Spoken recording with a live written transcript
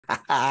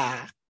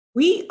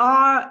We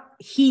are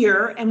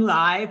here and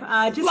live.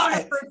 Just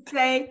Live. want to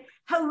say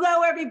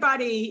hello,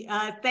 everybody.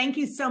 Thank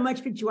you so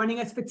much for joining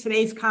us for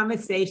today's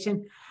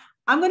conversation.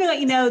 I'm going to let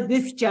you know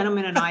this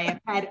gentleman and I have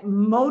had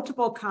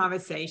multiple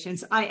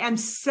conversations. I am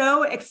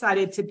so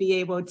excited to be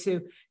able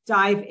to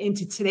dive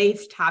into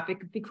today's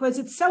topic because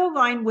it's so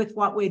aligned with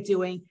what we're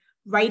doing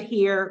right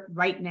here,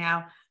 right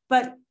now.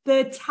 But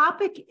the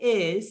topic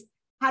is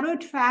how to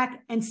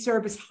attract and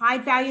service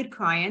high-valued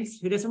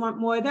clients. Who doesn't want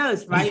more of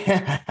those, right?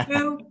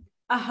 Through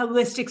a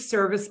holistic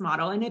service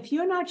model. And if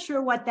you're not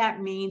sure what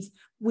that means,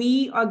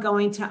 we are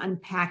going to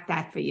unpack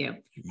that for you.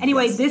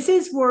 Anyway, This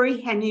is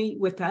Rory Henry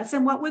with us.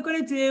 And what we're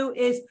going to do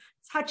is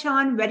touch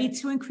on ready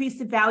to increase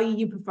the value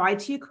you provide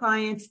to your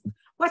clients,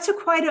 what's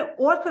required to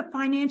offer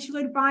financial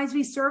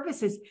advisory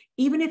services,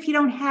 even if you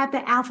don't have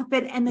the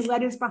alphabet and the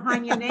letters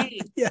behind your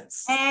name.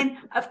 Yes. And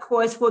of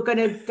course, we're going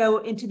to go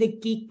into the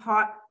geek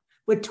part.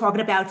 We're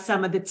talking about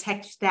some of the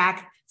tech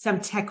stack, some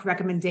tech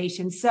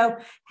recommendations. So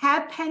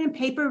have pen and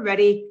paper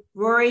ready.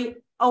 Rory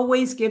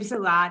always gives a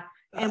lot,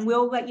 and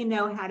we'll let you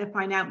know how to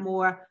find out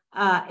more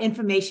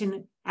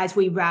information as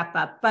we wrap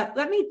up. But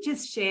let me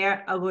just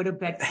share a little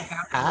bit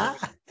about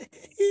him.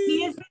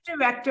 He is the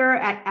director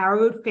at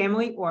Arrowroot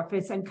Family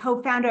Office and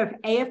co-founder of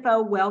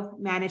AFO Wealth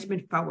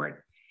Management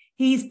Forward.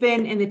 He's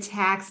been in the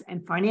tax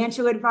and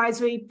financial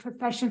advisory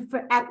profession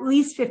for at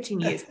least 15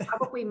 years,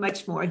 probably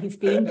much more. He's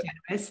being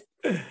generous.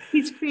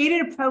 He's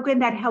created a program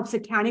that helps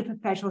accounting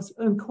professionals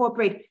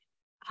incorporate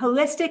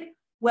holistic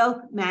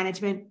wealth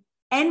management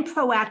and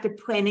proactive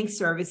planning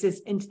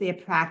services into their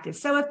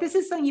practice. So if this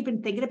is something you've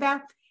been thinking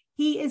about,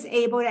 he is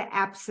able to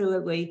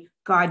absolutely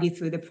guide you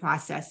through the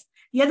process.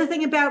 The other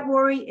thing about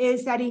Rory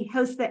is that he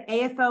hosts the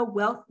AFO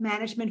Wealth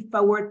Management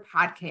Forward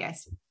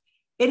podcast.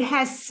 It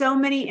has so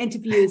many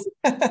interviews.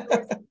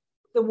 The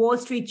Wall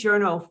Street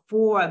Journal,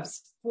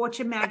 Forbes,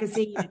 Fortune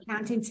Magazine,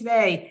 Accounting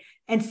Today,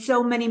 and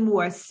so many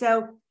more.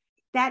 So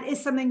that is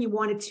something you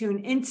want to tune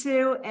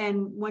into.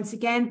 And once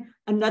again,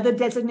 another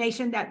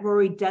designation that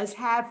Rory does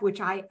have, which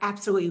I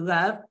absolutely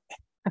love,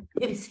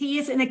 is he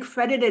is an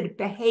accredited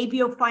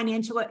behavioral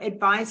financial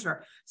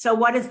advisor. So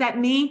what does that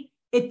mean?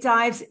 It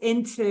dives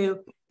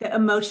into the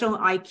emotional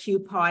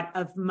IQ part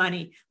of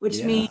money,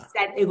 which means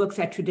that it looks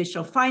at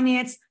traditional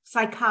finance,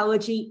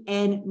 psychology,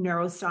 and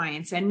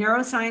neuroscience. And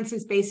neuroscience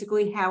is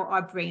basically how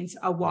our brains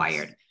are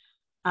wired.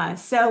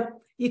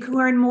 So you can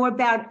learn more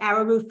about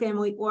Arrowroot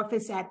Family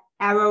Office at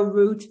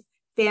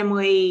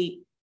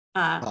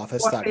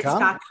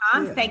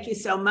arrowrootfamilyoffice.com. Thank you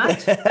so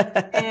much.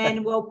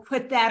 And we'll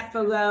put that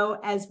below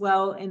as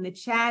well in the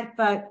chat.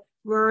 But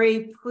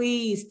Rory,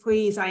 please,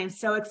 I am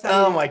so excited.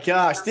 Oh my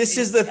gosh, this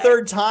is the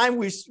third time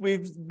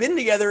we've been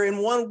together in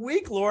 1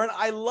 week, Lauren.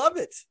 I love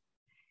it.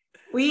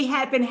 We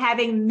have been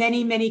having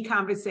many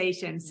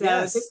conversations.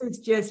 So This is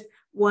just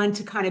one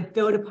to kind of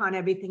build upon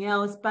everything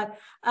else. But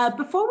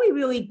before we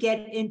really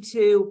get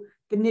into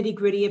the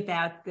nitty-gritty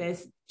about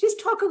this,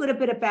 just talk a little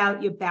bit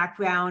about your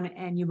background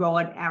and your role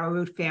at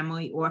Arrowroot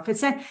Family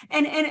Office.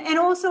 And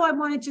also I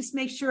want to just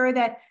make sure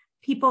that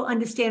people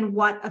understand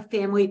what a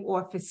family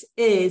office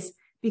is,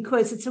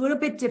 because it's a little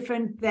bit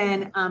different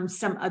than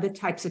some other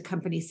types of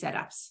company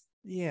setups.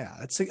 Yeah,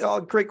 it's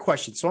a great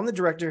question. So I'm the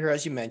director here,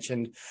 as you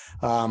mentioned.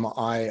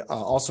 I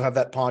also have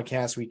that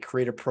podcast. We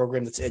create a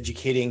program that's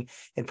educating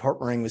and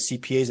partnering with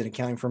CPAs and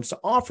accounting firms to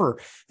offer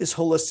this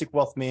holistic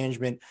wealth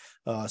management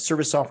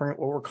service offering,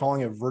 what we're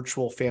calling a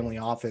virtual family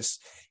office,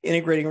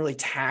 integrating really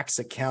tax,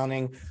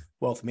 accounting,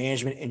 wealth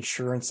management,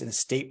 insurance, and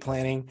estate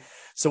planning.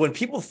 So when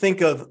people think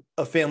of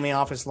a family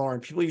office, Lauren,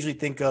 people usually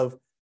think of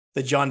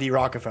the John D.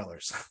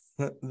 Rockefellers,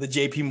 the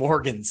JP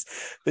Morgans,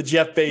 the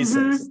Jeff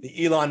Bezos,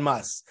 the Elon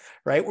Musk,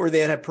 right? Where they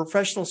have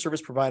professional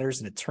service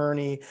providers, an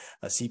attorney,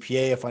 a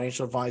CPA, a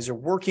financial advisor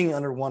working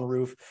under one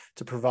roof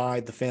to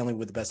provide the family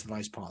with the best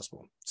advice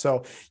possible.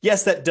 So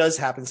yes, that does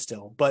happen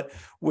still, but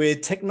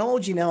with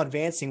technology now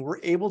advancing, we're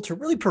able to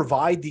really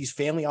provide these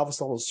family office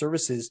level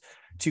services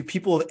to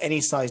people of any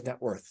size net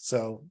worth.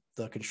 So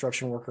the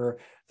construction worker,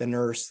 the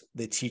nurse,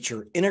 the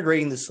teacher,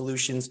 integrating the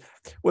solutions,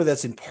 whether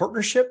that's in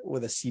partnership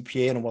with a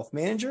CPA and a wealth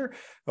manager,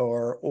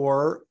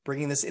 or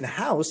bringing this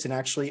in-house and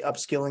actually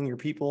upskilling your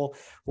people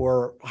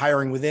or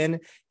hiring within,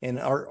 and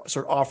are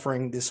sort of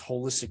offering this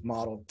holistic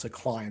model to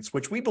clients,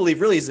 which we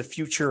believe really is the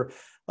future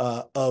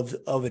of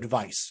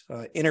advice,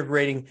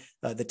 integrating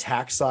the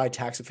tax side,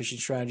 tax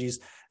efficient strategies,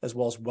 as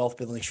well as wealth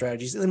building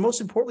strategies. And then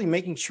most importantly,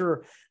 making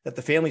sure that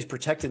the family is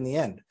protected in the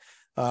end.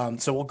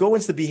 So we'll go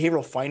into the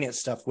behavioral finance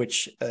stuff,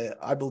 which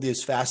I believe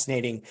is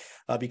fascinating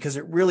because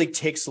it really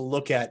takes a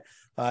look at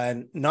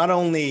not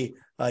only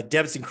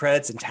debits and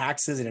credits and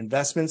taxes and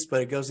investments,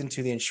 but it goes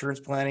into the insurance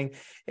planning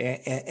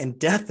and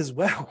death as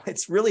well.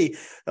 It's really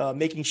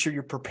making sure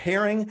you're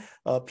preparing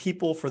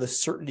people for the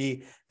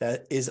certainty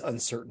that is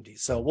uncertainty.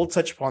 So we'll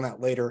touch upon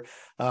that later.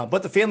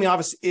 But the family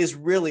office is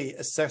really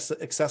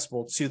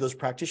accessible to those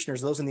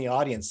practitioners, those in the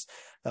audience.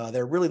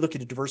 They're really looking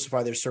to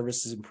diversify their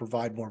services and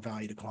provide more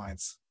value to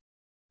clients.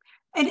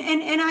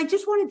 And I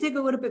just want to dig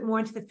a little bit more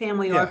into the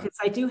family Yeah. office.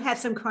 I do have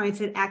some clients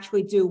that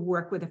actually do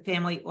work with a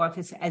family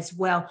office as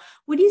well.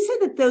 Would you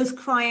say that those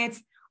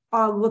clients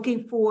are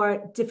looking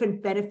for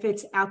different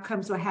benefits,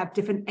 outcomes, or have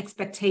different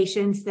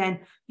expectations than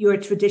your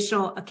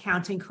traditional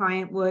accounting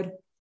client would?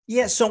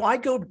 Yeah, so I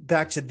go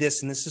back to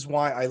this, and this is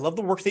why I love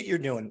the work that you're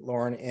doing,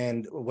 Lauren,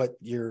 and what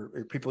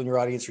your people in your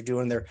audience are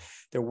doing.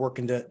 They're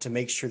working to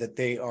make sure that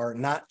they are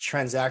not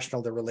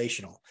transactional, they're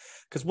relational.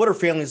 Because what are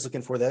families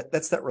looking for?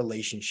 That's that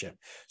relationship.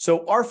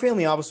 So our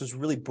family office was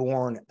really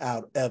born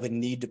out of a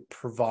need to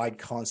provide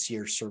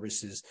concierge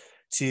services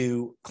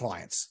to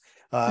clients.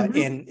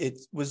 And it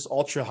was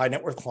ultra high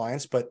net worth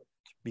clients, but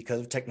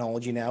because of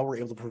technology now, we're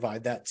able to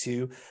provide that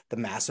to the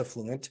mass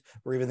affluent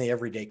or even the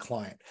everyday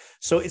client.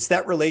 So it's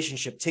that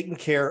relationship, taking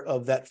care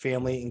of that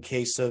family in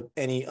case of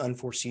any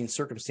unforeseen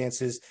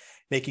circumstances,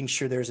 making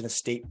sure there's an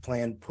estate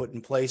plan put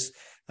in place.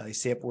 They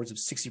say upwards of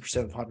 60%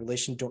 of the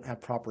population don't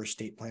have proper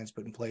estate plans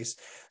put in place.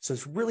 So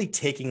it's really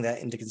taking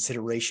that into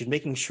consideration,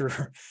 making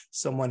sure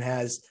someone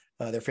has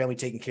their family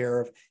taken care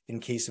of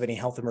in case of any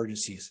health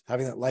emergencies,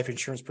 having that life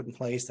insurance put in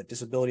place, that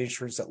disability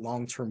insurance, that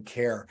long-term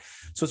care.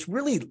 So it's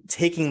really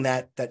taking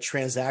that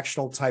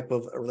transactional type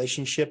of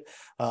relationship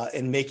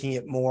and making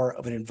it more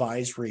of an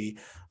advisory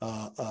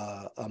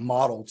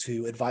model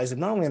to advise them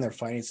not only on their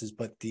finances,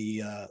 but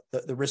the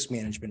risk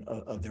management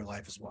of their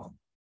life as well.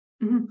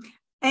 Mm-hmm.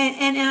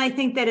 And I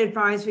think that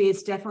advisory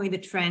is definitely the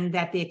trend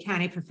that the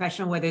accounting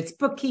professional, whether it's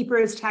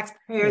bookkeepers,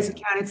 taxpayers,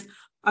 accountants,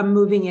 are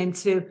moving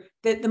into.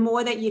 The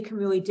more that you can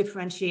really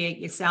differentiate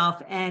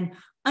yourself and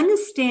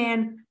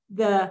understand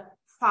the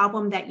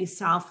problem that you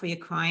solve for your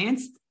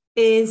clients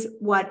is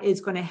what is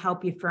going to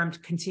help your firm to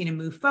continue to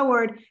move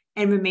forward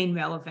and remain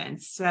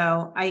relevant.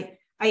 So I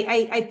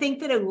think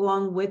that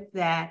along with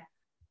that,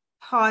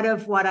 part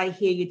of what I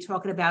hear you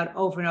talking about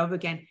over and over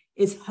again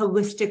is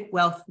holistic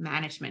wealth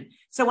management.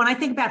 So when I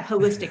think about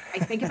holistic, I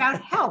think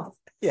about health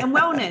and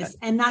wellness,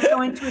 and not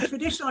going to a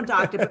traditional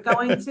doctor, but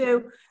going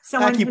to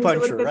someone who's a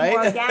little bit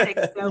more organic.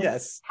 So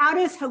how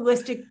does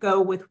holistic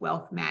go with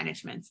wealth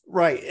management?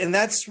 Right. And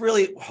that's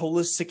really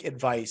holistic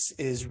advice,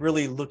 is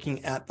really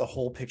looking at the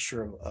whole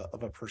picture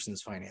of a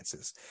person's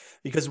finances,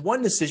 because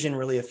one decision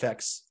really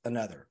affects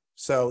another.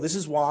 So this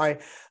is why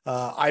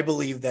I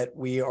believe that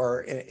we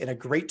are in a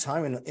great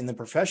time in the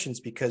professions,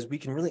 because we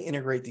can really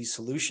integrate these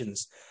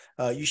solutions.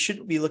 You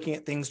shouldn't be looking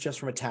at things just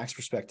from a tax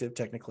perspective,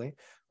 technically,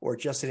 or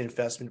just an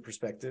investment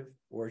perspective,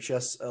 or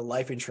just a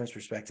life insurance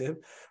perspective,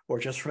 or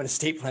just from an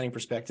estate planning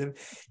perspective.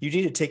 You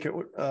need to take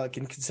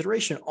in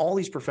consideration all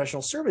these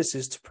professional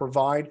services to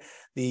provide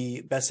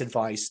the best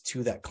advice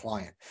to that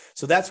client.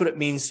 So that's what it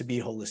means to be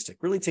holistic,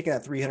 really taking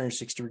that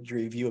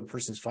 360-degree view of a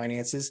person's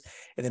finances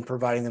and then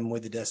providing them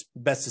with the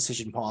best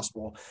decision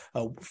possible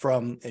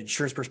from an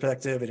insurance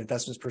perspective, an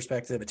investments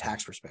perspective, a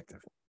tax perspective.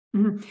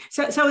 Mm-hmm.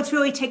 So it's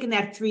really taking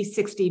that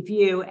 360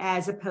 view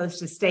as opposed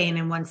to staying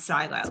in one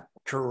silo.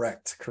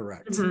 Correct.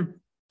 Mm-hmm.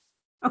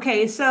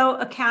 Okay, so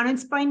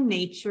accountants by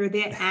nature,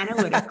 they're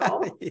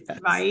analytical,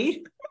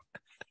 right?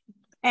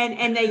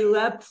 And they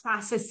love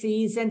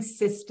processes and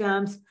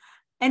systems.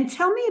 And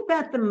tell me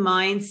about the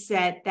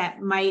mindset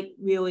that might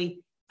really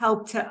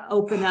help to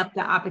open up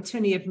the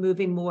opportunity of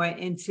moving more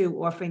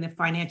into offering the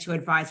financial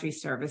advisory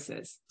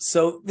services.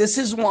 So this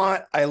is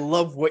why I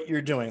love what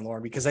you're doing,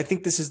 Lauren, because I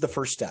think this is the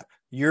first step.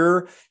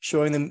 You're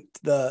showing them,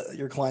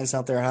 your clients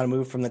out there, how to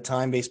move from the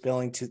time-based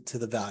billing to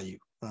the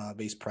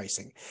value-based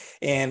pricing.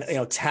 And,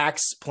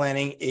 tax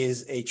planning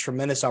is a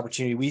tremendous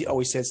opportunity. We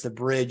always say it's the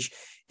bridge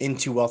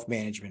into wealth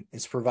management.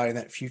 It's providing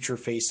that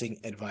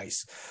future-facing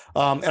advice.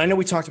 And I know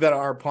we talked about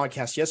our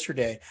podcast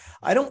yesterday.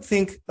 I don't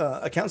think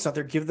accountants out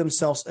there give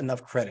themselves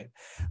enough credit.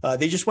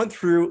 They just went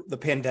through the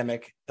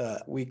pandemic.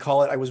 We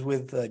call it, I was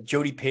with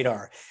Jody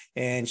Padar,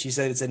 and she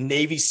said it's a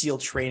Navy SEAL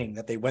training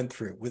that they went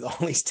through with all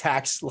these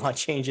tax law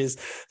changes,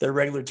 their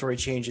regulatory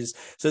changes.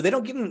 So they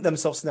don't give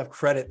themselves enough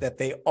credit that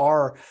they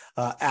are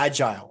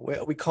agile.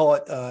 We call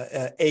it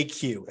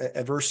AQ,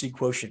 adversity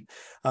quotient,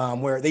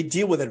 where they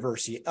deal with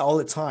adversity all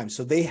the time.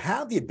 So they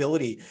have the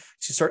ability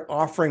to start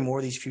offering more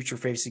of these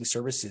future-facing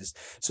services.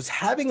 So it's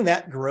having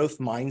that growth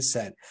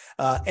mindset.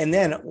 And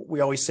then we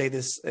always say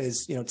this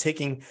is,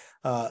 taking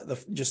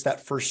just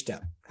that first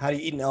step. How do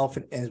you eat an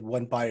elephant in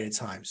one bite at a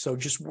time? So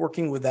just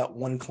working with that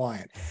one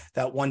client,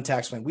 that one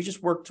tax plan. We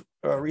just worked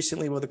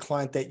recently with a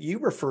client that you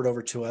referred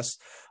over to us,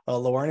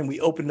 Lauren, and we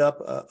opened up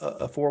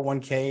a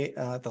 401k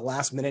at the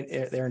last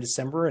minute there in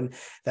December, and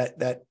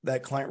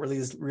that client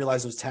really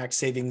realized those tax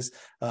savings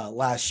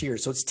last year.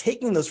 So it's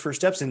taking those first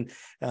steps, and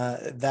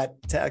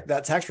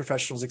that tax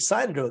professional is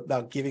excited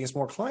about giving us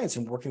more clients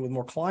and working with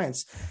more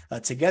clients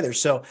together.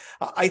 So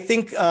I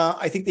think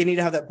they need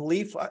to have that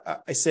belief.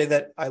 I say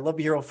that I love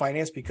behavioral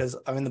finance because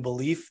I'm in the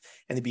belief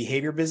and the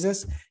behavior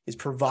business is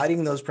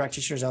providing those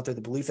practitioners out there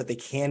the belief that they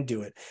can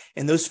do it.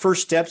 And those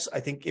first steps,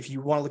 I think if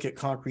you want to look at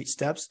concrete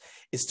steps,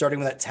 is starting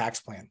with that tax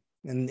plan.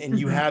 and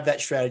you have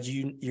that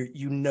strategy,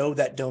 you know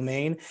that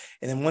domain.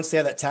 And then once they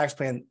have that tax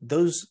plan,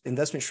 those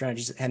investment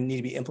strategies need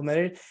to be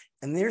implemented.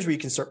 And there's where you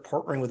can start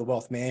partnering with a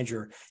wealth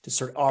manager to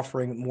start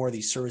offering more of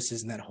these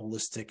services and that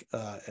holistic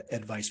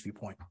advice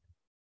viewpoint.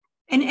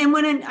 And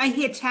when I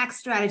hear tax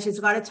strategies,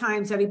 a lot of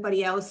times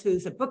everybody else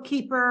who's a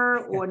bookkeeper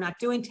or not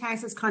doing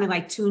taxes kind of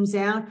like tunes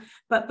out.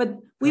 But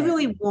we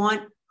really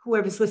want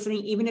whoever's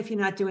listening, even if you're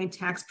not doing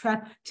tax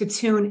prep, to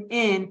tune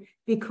in,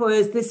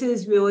 because this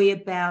is really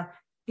about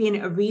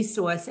being a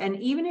resource. And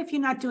even if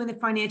you're not doing the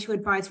financial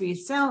advisory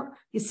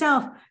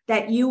yourself,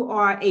 that you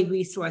are a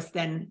resource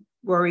then,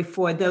 Rory,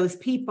 for those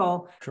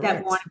people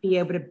that want to be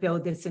able to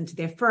build this into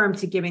their firm,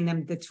 to giving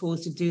them the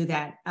tools to do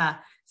that.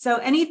 So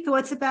any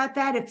thoughts about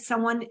that? If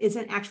someone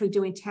isn't actually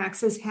doing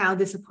taxes, how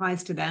this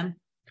applies to them?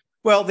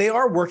 Well, they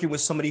are working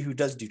with somebody who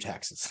does do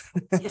taxes.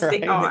 Yes,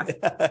 they are.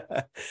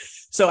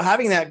 So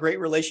having that great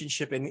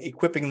relationship and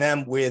equipping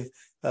them with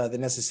the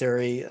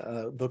necessary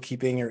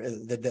bookkeeping or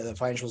the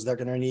financials they're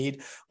going to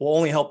need will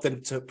only help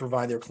them to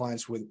provide their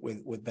clients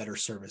with better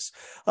service.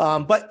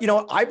 But,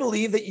 I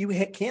believe that you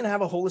can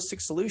have a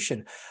holistic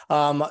solution.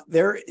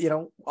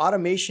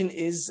 Automation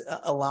is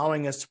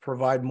allowing us to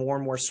provide more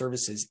and more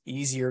services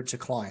easier to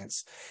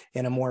clients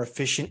in a more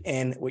efficient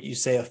and what you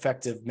say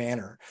effective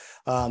manner.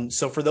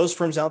 So for those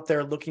firms out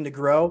there looking to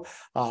grow,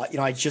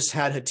 I just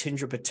had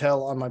Hatindra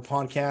Patel on my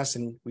podcast,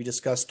 and we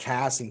discussed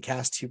CAS and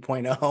CAS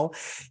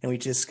 2.0, and we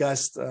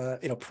discussed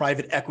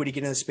private equity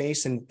getting in the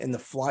space and the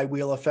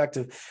flywheel effect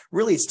of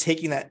really it's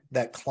taking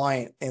that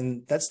client,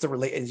 and that's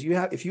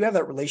if you have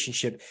that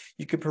relationship,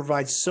 you can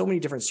provide so many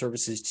different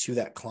services to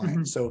that client.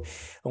 Mm-hmm. So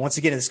once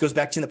again, this goes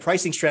back to the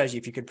pricing strategy.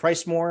 If you can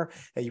price more,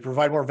 you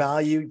provide more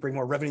value, you bring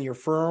more revenue to your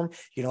firm,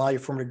 you can allow your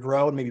firm to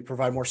grow and maybe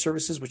provide more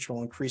services, which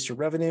will increase your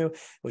revenue,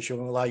 which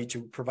will allow you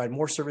to provide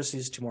more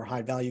services to more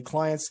high value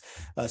clients.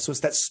 So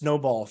it's that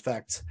snowball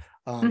effect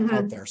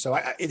out there. So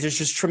there's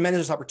just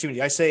tremendous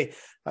opportunity.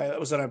 I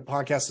was on a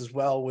podcast as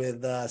well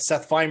with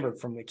Seth Feinberg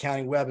from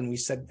Accounting Web, and we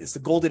said it's the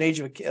golden age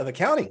of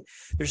accounting.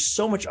 There's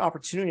so much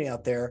opportunity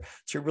out there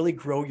to really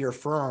grow your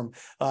firm,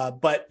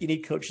 but you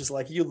need coaches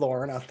like you,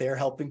 Lauren, out there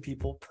helping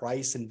people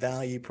price and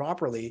value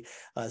properly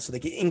so they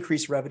can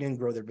increase revenue and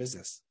grow their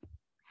business.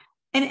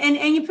 And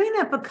you bring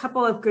up a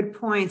couple of good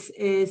points,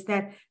 is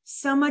that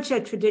so much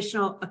of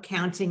traditional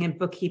accounting and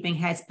bookkeeping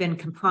has been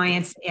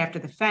compliance after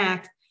the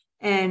fact.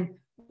 And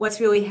what's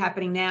really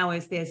happening now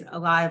is there's a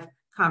lot of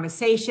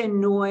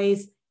conversation,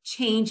 noise,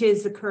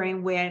 changes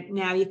occurring where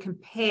now you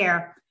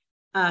compare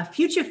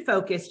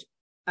future-focused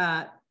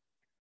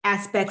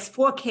aspects,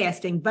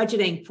 forecasting,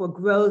 budgeting for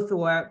growth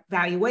or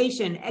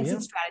valuation,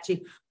 exit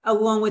strategy,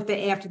 along with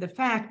the after the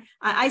fact.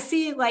 I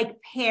see it like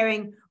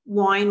pairing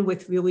wine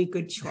with really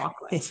good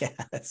chocolate.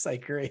 Yes, I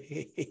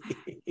agree.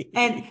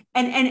 and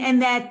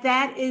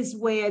that is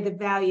where the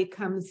value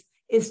comes.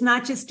 It's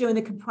not just doing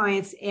the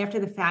compliance after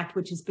the fact,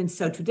 which has been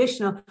so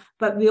traditional,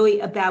 but really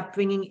about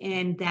bringing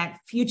in that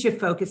future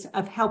focus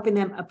of helping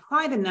them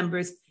apply the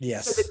numbers so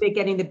that they're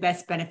getting the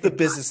best benefit. The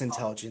business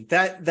intelligence,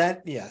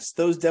 yes,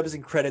 those debits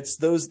and credits,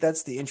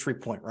 that's the entry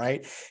point,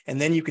 right? And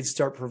then you can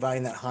start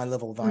providing that high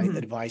level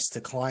advice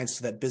to clients,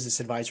 to that business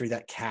advisory,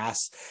 the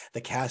CAS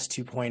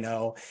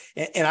 2.0.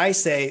 And I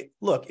say,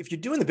 look, if you're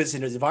doing the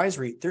business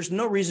advisory, there's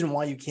no reason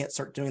why you can't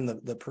start doing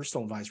the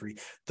personal advisory.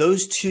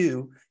 Those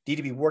two need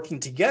to be working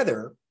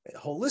together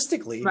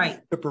holistically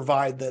to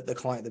provide the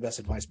client the best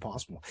advice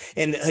possible.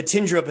 And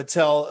Hatindra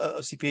Patel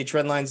of CPA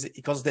Trendlines,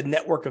 he calls it the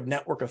network of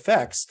network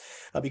effects,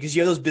 because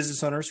you have those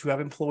business owners who have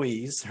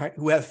employees, right,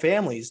 who have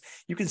families.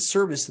 You can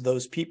service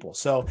those people.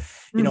 So,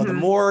 the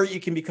more you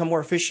can become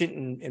more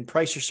efficient and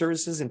price your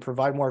services and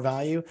provide more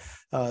value,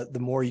 the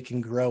more you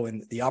can grow,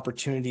 and the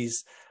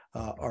opportunities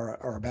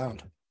are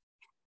abound.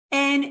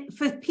 And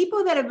for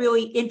people that are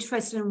really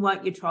interested in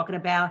what you're talking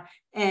about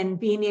and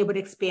being able to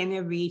expand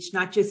their reach,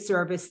 not just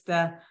service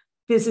the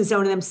business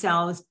owner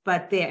themselves,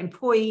 but their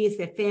employees,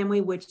 their family,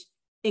 which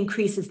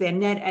increases their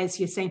net, as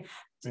you're saying.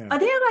 Are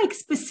there like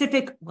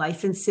specific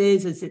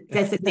licenses, is it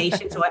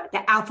designations or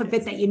the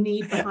alphabet that you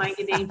need behind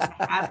your name to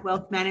have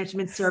wealth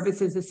management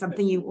services is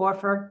something you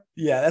offer?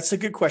 Yeah, that's a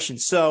good question.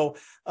 So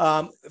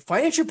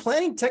financial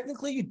planning,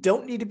 technically, you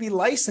don't need to be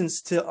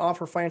licensed to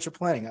offer financial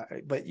planning,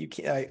 but you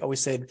can. I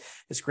always said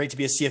it's great to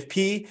be a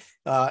CFP.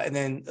 And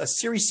then a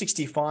Series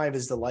 65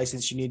 is the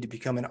license you need to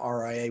become an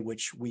RIA,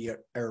 which we at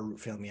Arrowroot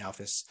Family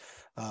Office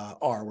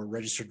are. We're a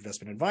registered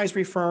investment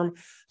advisory firm.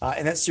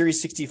 And that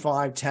Series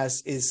 65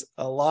 test is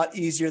a lot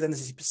easier than the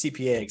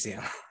CPA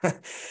exam.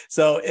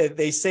 So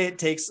they say it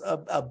takes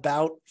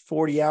about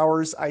 40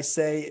 hours. I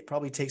say it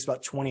probably takes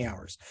about 20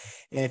 hours.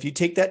 And if you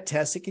take that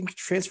test, it can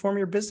transform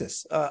your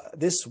business.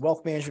 This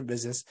wealth management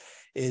business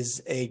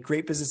is a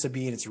great business to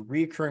be in. It's a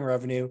recurring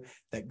revenue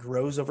that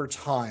grows over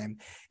time.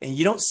 And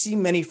you don't see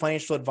many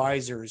financial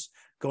advisors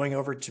going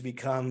over to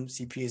become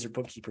CPAs or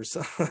bookkeepers.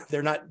 So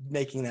they're not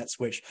making that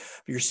switch.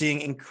 But you're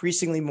seeing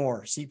increasingly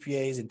more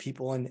CPAs and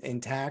people in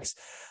tax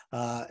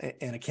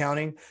and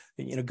accounting,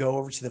 go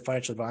over to the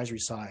financial advisory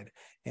side.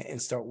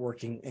 and start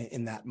working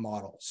in that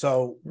model.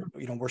 So,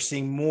 we're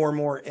seeing more and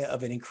more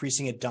of an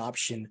increasing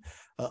adoption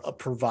of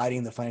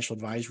providing the financial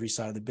advisory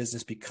side of the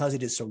business because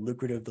it is so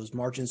lucrative. Those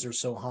margins are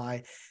so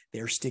high,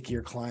 they're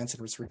stickier clients,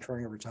 and it's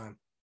recurring over time.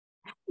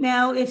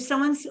 Now, if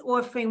someone's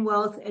offering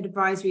wealth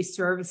advisory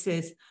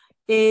services,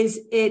 is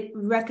it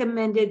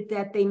recommended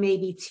that they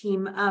maybe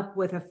team up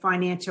with a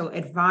financial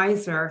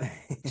advisor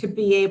to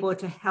be able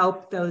to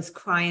help those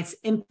clients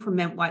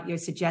implement what you're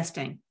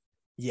suggesting?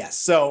 Yes.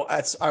 So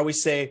I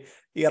always say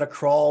you got to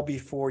crawl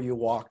before you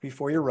walk,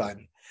 before you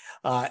run.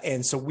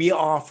 And so we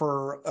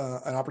offer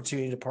an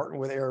opportunity to partner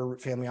with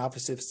Arrowroot Family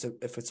Office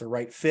if it's a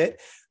right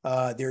fit.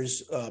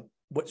 There's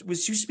what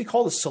was used to be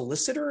called a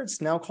solicitor.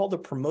 It's now called a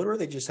promoter.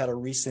 They just had a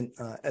recent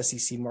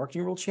SEC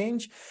marketing rule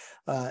change.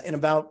 In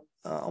about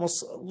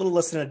almost a little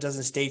less than a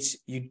dozen states,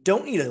 you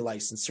don't need a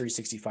license, Series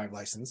 65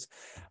 license.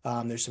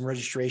 There's some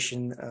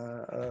registration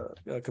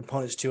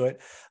components to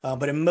it.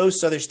 But in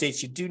most other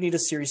states, you do need a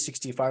Series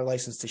 65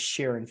 license to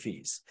share in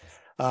fees.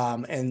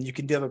 And you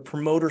can have a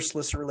promoter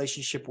solicitor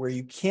relationship where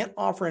you can't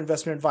offer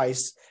investment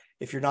advice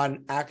if you're not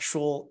an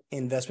actual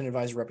investment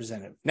advisor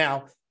representative.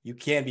 Now, you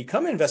can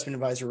become an investment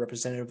advisor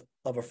representative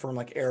of a firm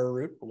like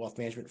Arrowroot, a wealth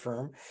management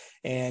firm,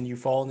 and you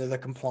fall under the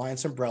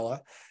compliance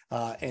umbrella.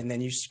 And then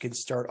you can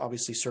start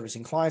obviously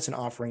servicing clients and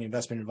offering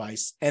investment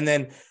advice. And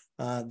then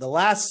the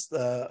last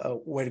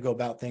way to go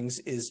about things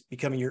is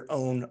becoming your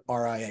own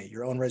RIA,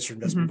 your own registered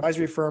investment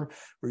advisory firm,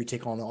 where you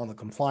take on the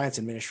compliance,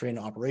 administrative,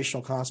 and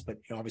operational costs, but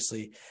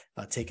obviously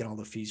taking all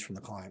the fees from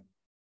the client.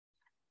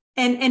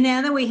 And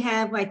now that we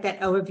have like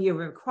that overview of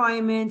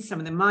requirements, some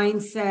of the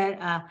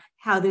mindset,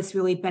 how this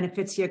really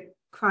benefits your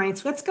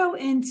clients, let's go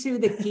into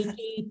the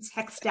geeky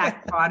tech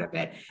stack part of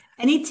it.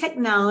 Any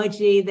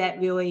technology that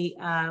really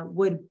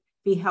would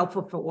be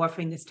helpful for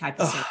offering this type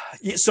of service?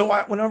 Yeah, so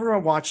whenever I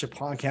watch a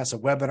podcast, a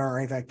webinar, or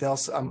anything like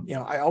this,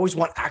 I always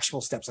want actionable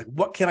steps. Like,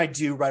 what can I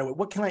do right away?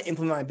 What can I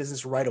implement in my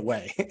business right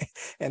away?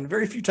 And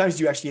very few times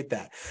do you actually get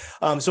that.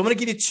 So I'm going to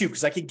give you two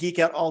because I could geek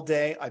out all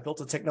day. I built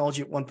a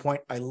technology at one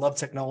point. I love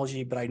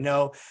technology, but I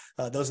know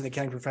those in the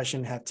accounting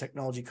profession have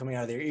technology coming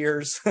out of their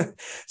ears.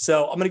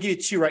 So I'm going to give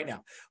you two right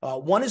now.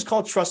 One is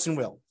called Trust and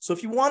Will. So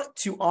if you want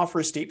to offer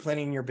estate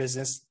planning in your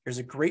business, there's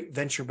a great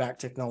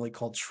venture-backed technology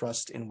called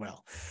Trust and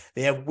Will.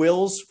 They have wills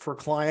for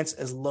clients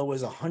as low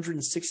as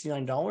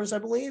 $169, I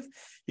believe.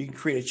 You can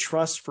create a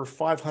trust for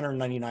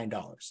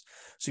 $599.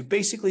 So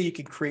basically, you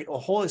can create a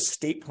whole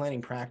estate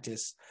planning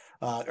practice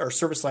or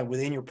service line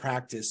within your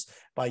practice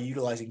by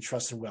utilizing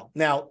Trust and Will.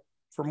 Now,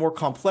 for more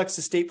complex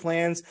estate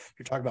plans,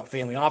 you're talking about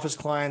family office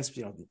clients,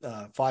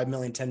 $5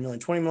 million, $10 million,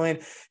 $20 million,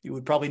 you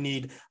would probably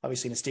need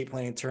obviously an estate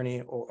planning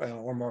attorney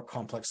or more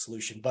complex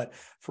solution. But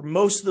for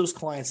most of those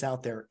clients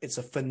out there, it's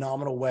a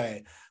phenomenal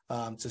way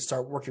to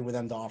start working with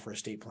them to offer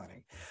estate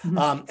planning.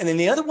 And then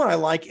the other one I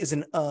like is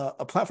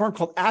a platform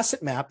called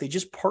Asset Map. They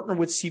just partner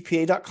with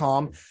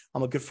CPA.com.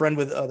 I'm a good friend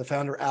with the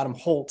founder, Adam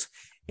Holt.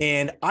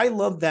 And I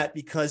love that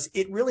because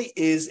it really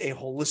is a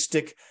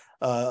holistic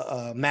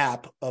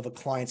map of a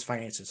client's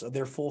finances, of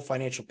their full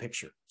financial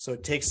picture. So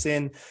it takes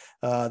in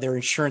their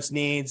insurance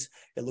needs,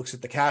 it looks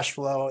at the cash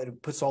flow,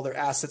 it puts all their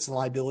assets and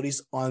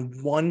liabilities on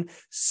one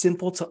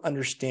simple to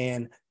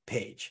understand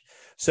page.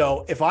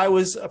 So if I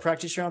was a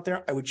practitioner out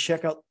there, I would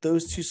check out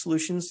those two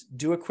solutions,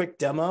 do a quick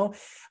demo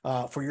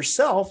for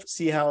yourself,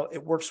 see how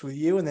it works with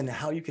you, and then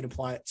how you can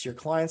apply it to your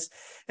clients.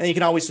 And you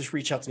can always just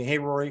reach out to me. Hey,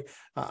 Rory,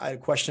 I had a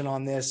question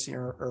on this,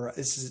 or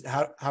this is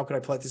how could I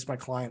apply this to my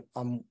client?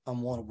 I'm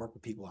willing to work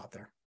with people out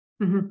there.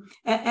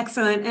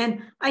 Excellent.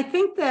 And I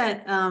think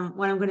that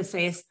what I'm going to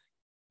say is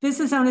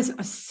business owners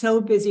are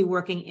so busy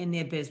working in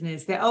their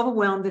business. They're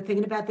overwhelmed. They're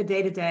thinking about the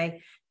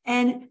day-to-day.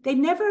 And they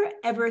never,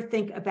 ever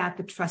think about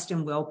the trust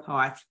and will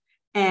part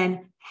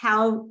and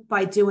how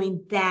by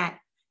doing that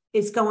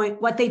is going,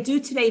 what they do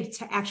today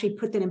to actually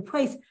put that in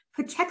place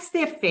protects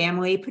their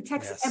family,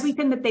 protects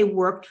everything that they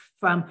worked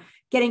from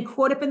getting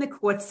caught up in the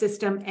court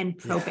system and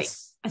probate,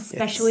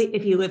 especially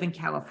if you live in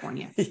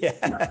California.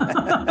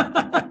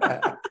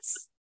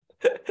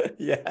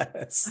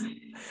 Yes.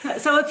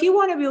 So if you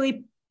want to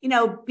really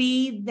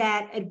be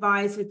that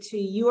advisor to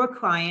your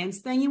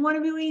clients, then you want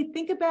to really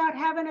think about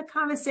having a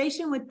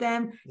conversation with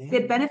them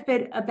that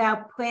benefit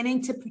about planning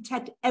to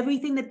protect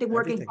everything that they're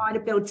working hard to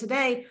build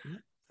today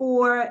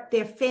for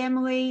their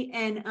family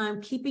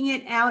and keeping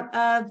it out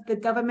of the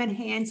government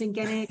hands and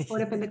getting it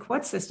caught up in the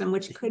court system,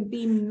 which could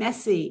be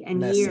messy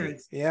and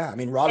years. Yeah. I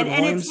mean, Robin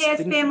Williams. And it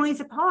tears families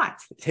apart.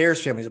 It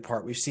tears families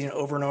apart. We've seen it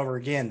over and over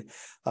again.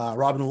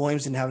 Robin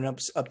Williams didn't have an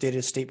updated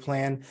estate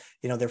plan.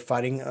 They're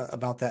fighting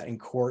about that in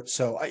court.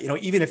 So,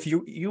 even if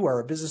you are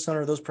a business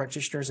owner, those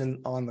practitioners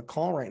on the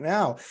call right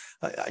now,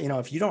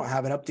 if you don't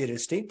have an updated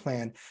estate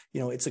plan,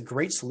 it's a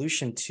great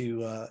solution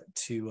to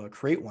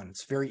create one.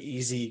 It's very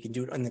easy. You can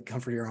do it in the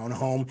comfort of your your own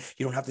home.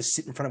 You don't have to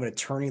sit in front of an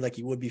attorney like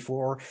you would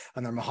before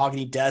on their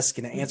mahogany desk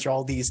and answer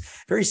all these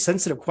very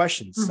sensitive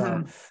questions.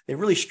 So they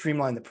really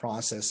streamline the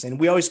process. And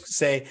we always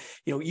say,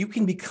 you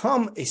can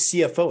become a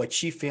CFO, a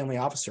chief family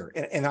officer.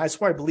 And that's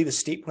why I believe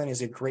estate planning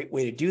is a great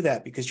way to do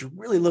that, because you're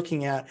really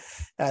looking at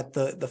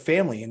the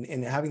family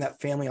and having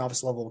that family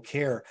office level of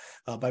care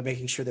by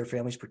making sure their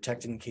family's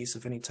protected in case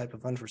of any type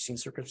of unforeseen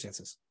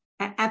circumstances.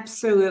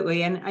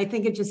 Absolutely. And I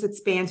think it just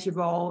expands your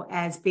role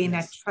as being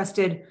that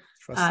trusted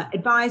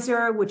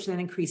advisor, which then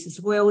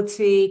increases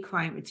loyalty,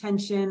 client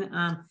retention.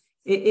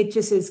 It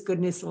just is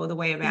goodness all the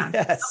way around.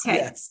 Yes. Okay.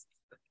 Yes.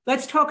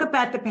 Let's talk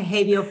about the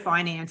behavioral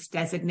finance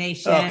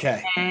designation.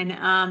 Okay.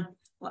 And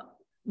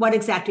what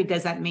exactly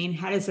does that mean?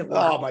 How does it work?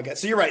 Oh my God.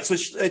 So you're right. So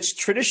it's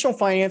traditional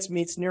finance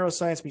meets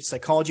neuroscience meets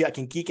psychology. I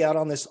can geek out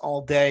on this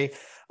all day.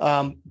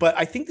 But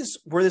I think this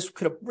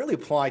could really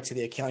apply to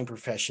the accounting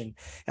profession.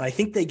 And I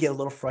think they get a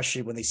little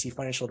frustrated when they see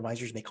financial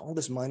advisors make all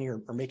this money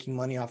or making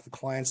money off of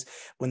clients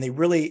when they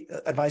really,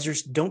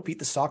 advisors don't beat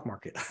the stock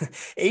market.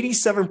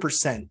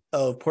 87%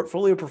 of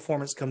portfolio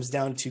performance comes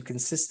down to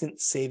consistent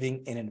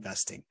saving and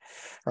investing,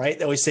 right?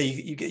 They always say,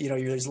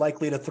 you're as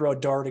likely to throw a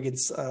dart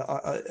against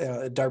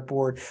a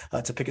dartboard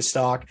to pick a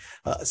stock,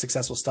 a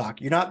successful stock.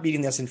 You're not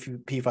beating the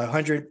S&P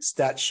 500.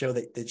 Stats show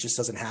that it just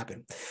doesn't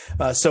happen.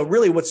 So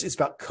really it's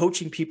about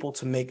coaching people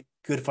to make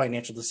good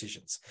financial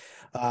decisions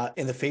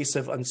in the face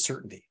of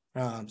uncertainty.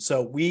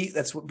 So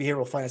that's what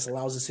behavioral finance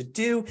allows us to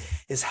do,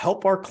 is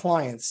help our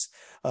clients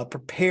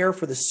prepare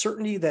for the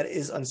certainty that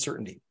is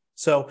uncertainty.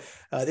 So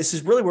this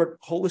is really where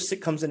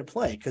holistic comes into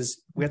play,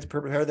 because we have to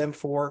prepare them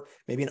for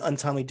maybe an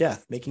untimely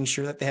death, making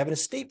sure that they have an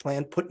estate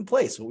plan put in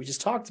place, what we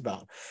just talked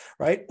about,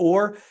 right?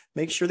 Or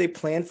make sure they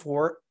plan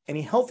for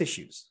any health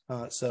issues.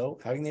 So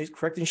having the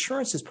correct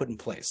insurances put in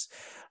place,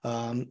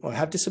 or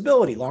have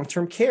disability,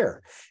 long-term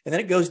care. And then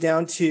it goes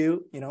down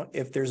to,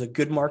 if there's a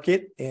good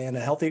market and a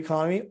healthy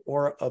economy,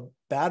 or a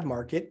bad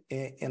market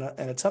and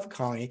a tough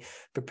economy,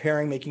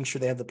 making sure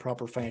they have the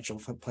proper financial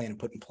plan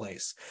put in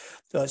place.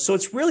 So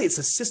it's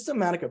a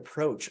systematic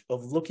approach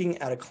of looking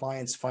at a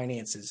client's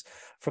finances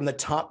from the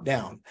top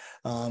down,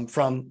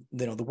 from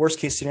the worst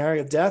case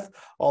scenario of death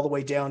all the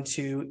way down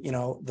to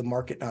the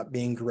market not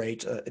being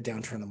great, a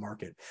downturn in the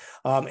market,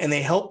 and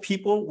they help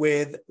people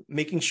with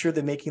making sure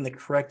they're making the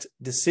correct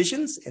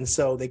decisions. And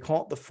so they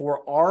call it the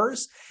 4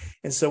 R's.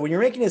 And so when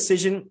you're making a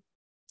decision,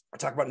 I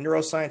talk about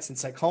neuroscience and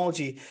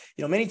psychology.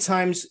 Many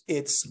times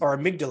it's our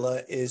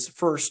amygdala is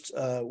first.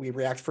 We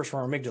react first from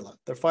our amygdala,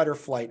 the fight or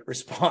flight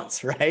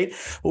response, right?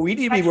 Well, we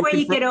need to be where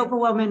you get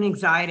overwhelming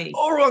anxiety.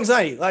 Overwhelming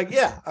anxiety,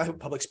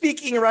 public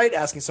speaking, right?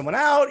 Asking someone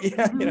out,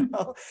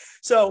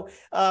 So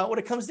what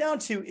it comes down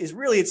to is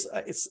really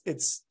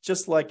it's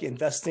just like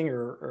investing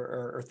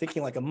or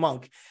thinking like a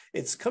monk.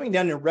 It's coming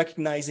down to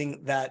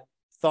recognizing that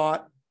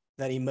thought,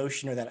 that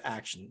emotion, or that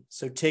action.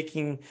 So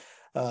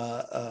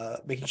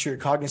making sure you're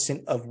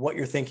cognizant of what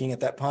you're thinking at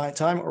that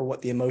time or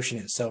what the emotion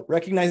is. So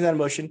recognizing that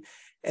emotion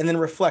and then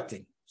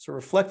reflecting. So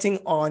reflecting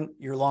on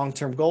your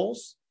long-term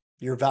goals,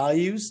 your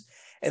values,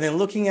 and then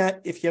looking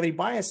at if you have any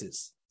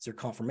biases. Is there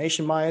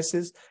confirmation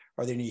biases?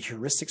 Are there any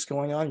heuristics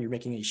going on? You're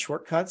making any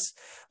shortcuts?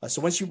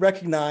 So once you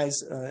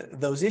recognize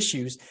those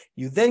issues,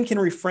 you then can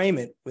reframe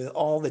it with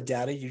all the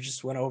data you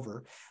just went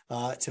over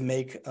to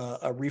make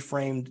a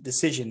reframed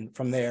decision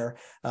from there.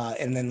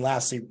 And then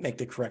lastly, make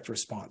the correct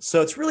response.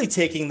 So it's really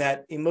taking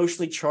that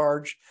emotionally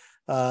charged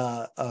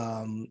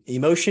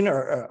emotion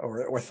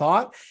or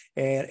thought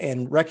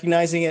and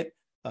recognizing it,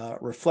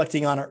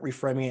 reflecting on it,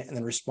 reframing it, and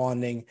then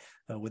responding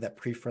with that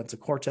prefrontal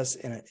cortex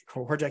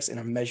in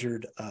a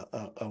measured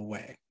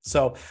way.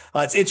 So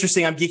it's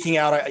interesting. I'm geeking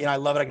out. I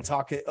love it. I can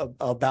talk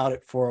about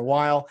it for a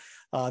while.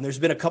 There's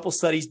been a couple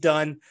studies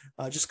done,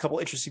 just a couple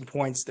interesting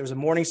points. There's a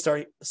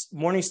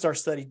Morningstar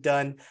study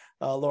done,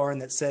 Lauren,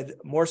 that said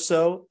more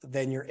so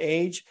than your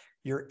age,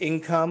 your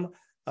income,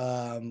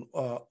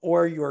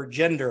 or your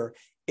gender,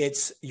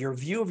 it's your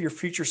view of your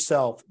future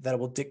self that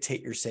will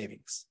dictate your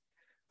savings.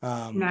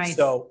 Nice.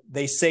 So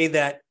they say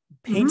that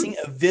painting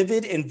a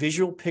vivid and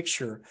visual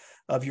picture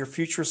of your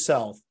future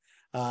self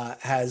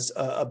has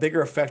a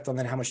bigger effect on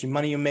how much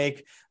money you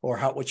make, or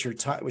what's your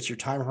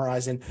time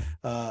horizon,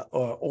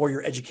 or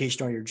your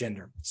education or your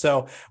gender.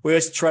 So we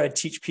always try to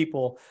teach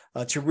people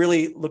to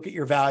really look at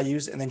your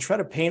values and then try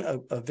to paint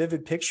a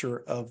vivid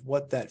picture of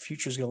what that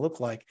future is going to look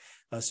like,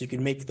 so you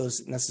can make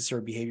those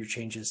necessary behavior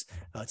changes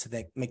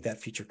to make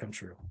that future come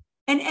true.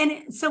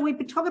 And so we've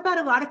been talking about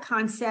a lot of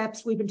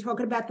concepts. We've been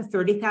talking about the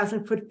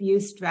 30,000 foot view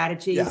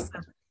strategies,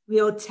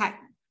 real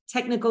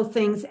technical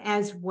things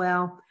as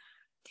well.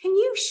 Can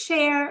you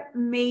share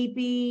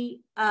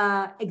maybe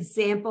an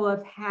example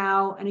of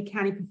how an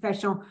accounting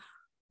professional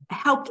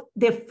helped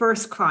their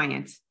first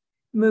client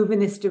move in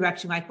this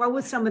direction? Like, what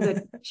were some of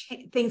the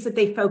things that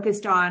they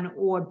focused on,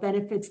 or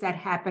benefits that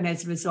happened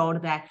as a result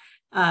of that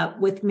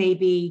with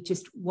maybe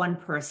just one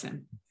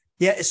person?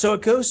 Yeah, so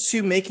it goes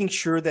to making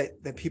sure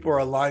that people are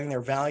aligning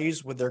their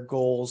values with their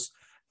goals,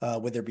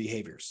 with their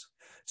behaviors.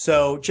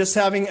 So just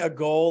having a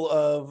goal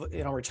of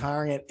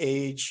retiring at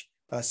age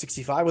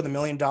 65 with $1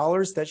 million,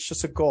 that's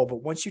just a goal.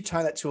 But once you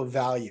tie that to a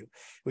value,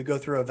 we go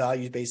through a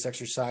value-based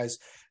exercise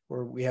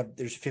where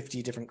there's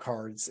 50 different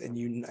cards, and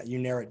you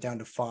narrow it down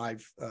to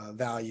 5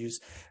 values.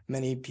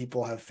 Many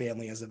people have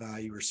family as a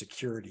value or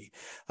security.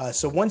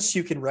 So once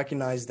you can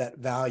recognize that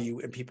value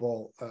and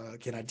people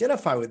can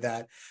identify with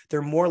that,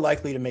 they're more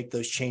likely to make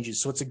those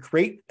changes. So it's a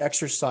great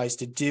exercise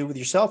to do with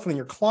yourself and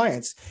your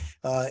clients,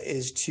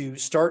 is to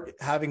start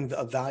having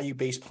a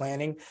value-based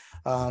planning,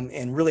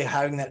 and really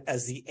having that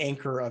as the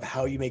anchor of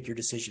how you make your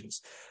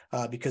decisions.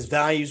 Because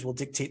values will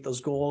dictate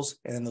those goals,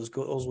 and then those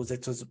goals will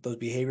dictate those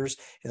behaviors,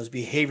 and those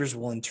behaviors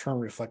will in turn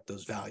reflect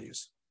those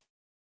values.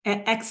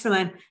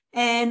 Excellent.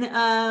 And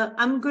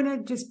I'm going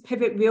to just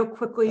pivot real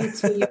quickly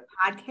to your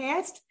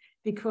podcast,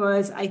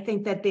 because I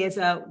think that there's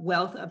a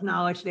wealth of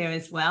knowledge there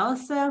as well.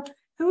 So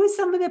who are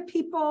some of the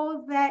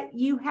people that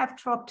you have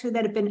talked to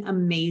that have been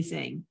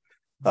amazing?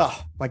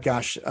 Oh my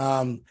gosh.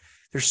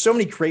 There's so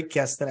many great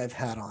guests that I've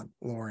had on,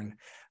 Lauren.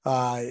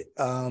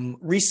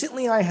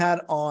 Recently I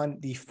had on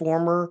the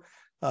former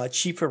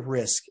chief of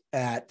risk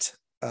at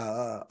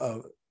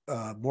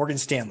Morgan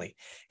Stanley,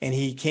 and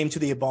he came to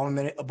the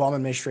Obama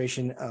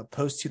administration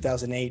post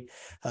 2008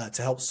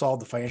 to help solve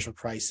the financial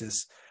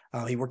crisis.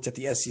 He worked at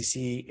the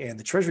SEC and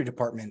the Treasury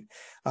Department,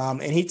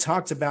 and he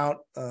talked about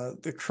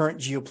the current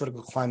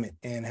geopolitical climate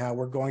and how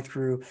we're going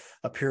through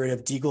a period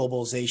of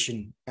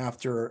deglobalization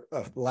after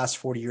the last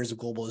 40 years of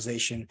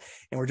globalization,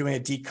 and we're doing a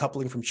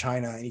decoupling from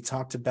China. And he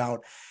talked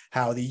about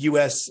how the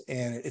U.S.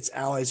 and its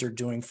allies are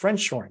doing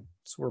friendshoring.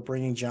 So we're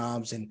bringing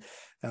jobs and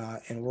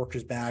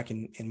workers back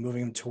and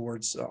moving them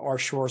towards our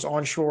shores,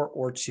 onshore,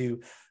 or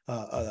to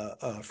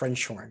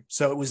friendshoring.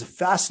 So it was a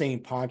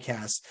fascinating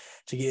podcast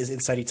to get his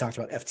insight. He talked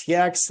about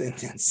FTX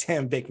and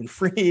Sam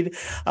Bankman-Fried.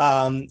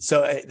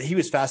 So he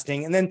was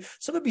fascinating. And then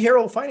some of the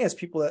behavioral finance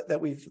people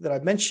that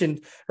I've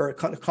mentioned, or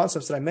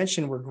concepts that I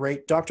mentioned, were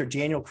great. Dr.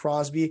 Daniel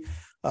Crosby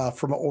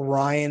from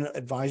Orion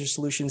Advisor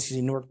Solutions. He's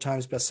a New York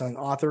Times bestselling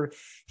author.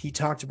 He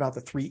talked about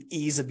the 3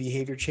 E's of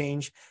behavior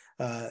change.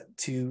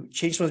 To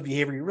change someone's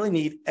behavior, you really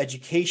need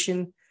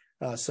education.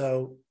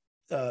 So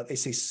they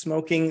say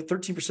smoking,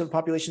 13% of the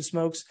population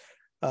smokes,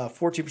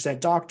 14%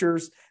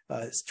 doctors,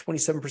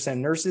 27%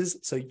 nurses.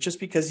 So just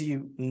because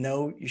you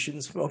know you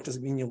shouldn't smoke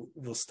doesn't mean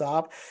you'll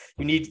stop.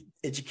 You need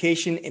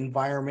education,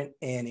 environment,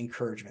 and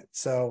encouragement.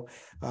 So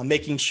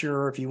making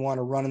sure if you want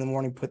to run in the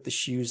morning, put the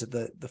shoes at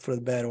the foot of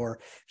the bed, or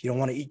if you don't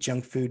want to eat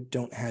junk food,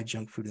 don't have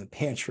junk food in the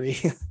pantry.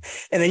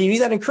 And then you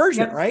need that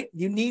encouragement, right?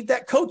 You need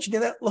that coach. You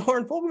need that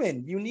Lauren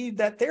Fogelman. You need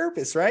that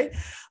therapist, right?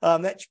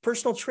 That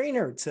personal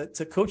trainer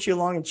to coach you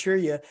along and cheer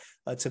you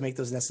to make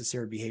those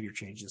necessary behavior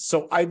changes.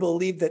 So I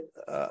believe that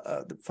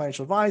the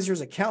financial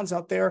advisors, accountants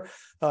out there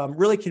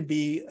really can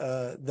be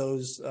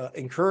those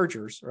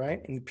encouragers, right?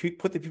 And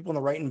put the people in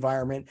the right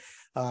environment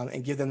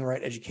and give them the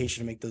right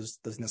education to make those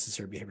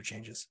necessary behavior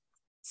changes.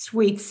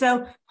 Sweet.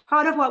 So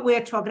part of what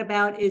we're talking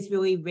about is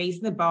really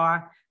raising the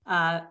bar.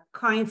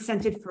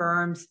 Client-centered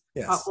firms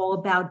are all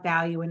about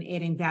value and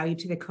adding value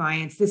to the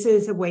clients. This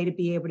is a way to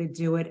be able to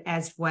do it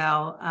as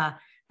well.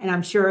 And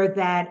I'm sure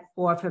that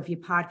off of your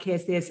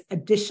podcast, there's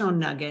additional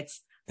nuggets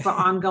for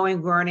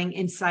ongoing learning,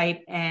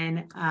 insight,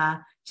 and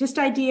just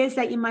ideas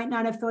that you might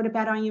not have thought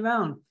about on your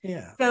own.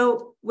 Yeah.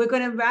 So we're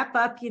going to wrap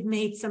up. You've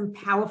made some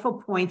powerful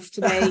points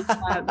today.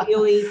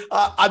 Really.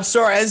 I'm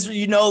sorry. As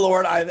you know,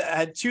 Lauren, I've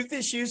had tooth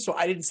issues, so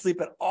I didn't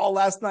sleep at all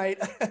last night.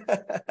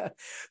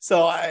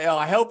 So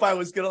I hope I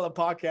was good on the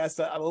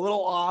podcast. I'm a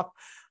little off.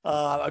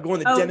 I'm going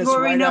to the dentist.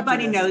 Rory,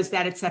 nobody knows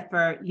that except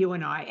for you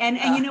and I.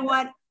 And you know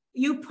what?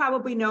 You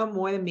probably know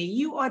more than me.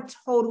 You are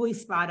totally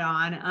spot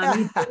on.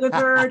 You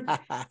delivered,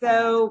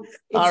 so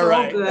it's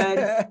all good.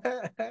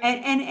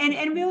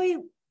 And really,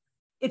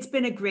 it's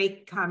been a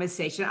great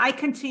conversation. I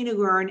continue to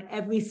learn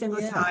every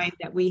single time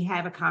that we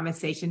have a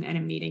conversation and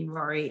a meeting,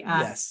 Rory.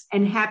 Yes.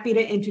 And happy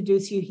to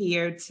introduce you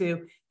here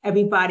to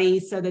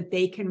everybody so that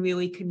they can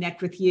really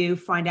connect with you,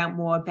 find out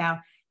more about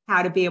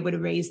how to be able to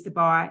raise the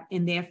bar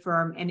in their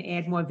firm and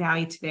add more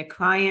value to their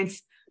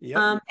clients.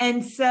 Yep.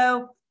 And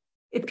so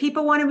if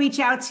people want to reach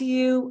out to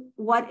you,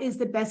 what is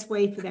the best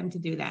way for them to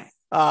do that?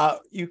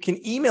 You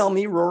can email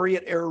me, Rory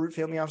at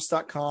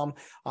arrowrootfamilyoffice.com.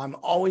 I'm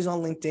always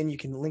on LinkedIn. You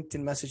can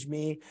LinkedIn message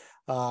me.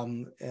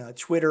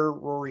 Twitter,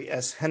 Rory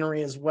S.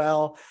 Henry as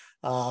well.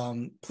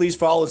 Please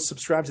follow and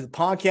subscribe to the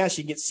podcast.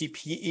 You can get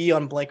CPE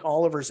on Blake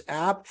Oliver's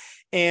app.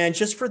 And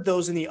just for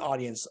those in the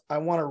audience, I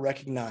want to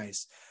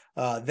recognize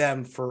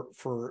them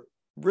for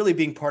really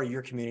being part of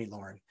your community,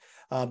 Lauren.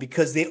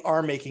 Because they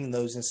are making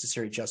those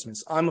necessary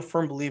adjustments. I'm a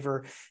firm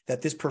believer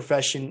that this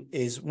profession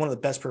is one of the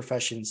best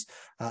professions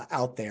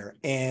out there,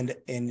 and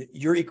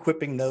you're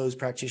equipping those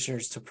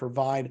practitioners to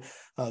provide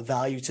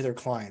value to their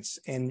clients,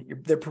 and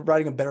they're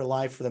providing a better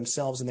life for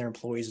themselves and their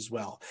employees as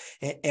well.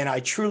 And I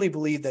truly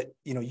believe that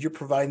you're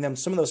providing them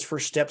some of those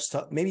first steps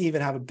to maybe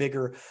even have a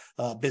bigger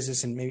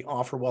business and maybe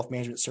offer wealth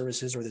management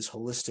services or this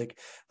holistic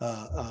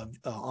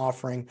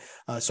offering.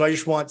 So I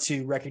just want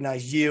to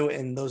recognize you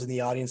and those in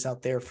the audience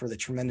out there for the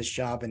tremendous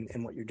job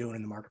and what you're doing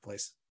in the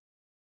marketplace.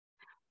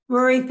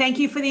 Rory, thank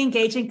you for the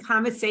engaging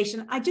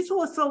conversation. I just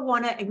also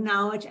want to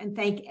acknowledge and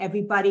thank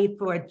everybody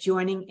for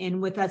joining in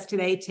with us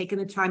today, taking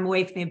the time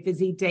away from their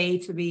busy day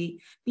to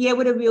be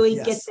able to really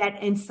get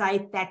that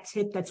insight, that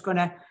tip that's going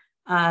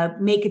to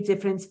make a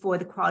difference for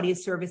the quality of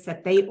service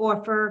that they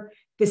offer.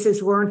 This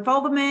is Warren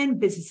Fogelman,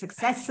 Business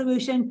Success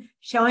Solution,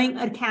 showing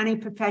accounting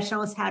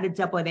professionals how to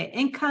double their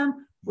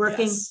income,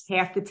 working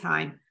half the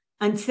time.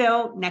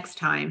 Until next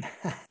time.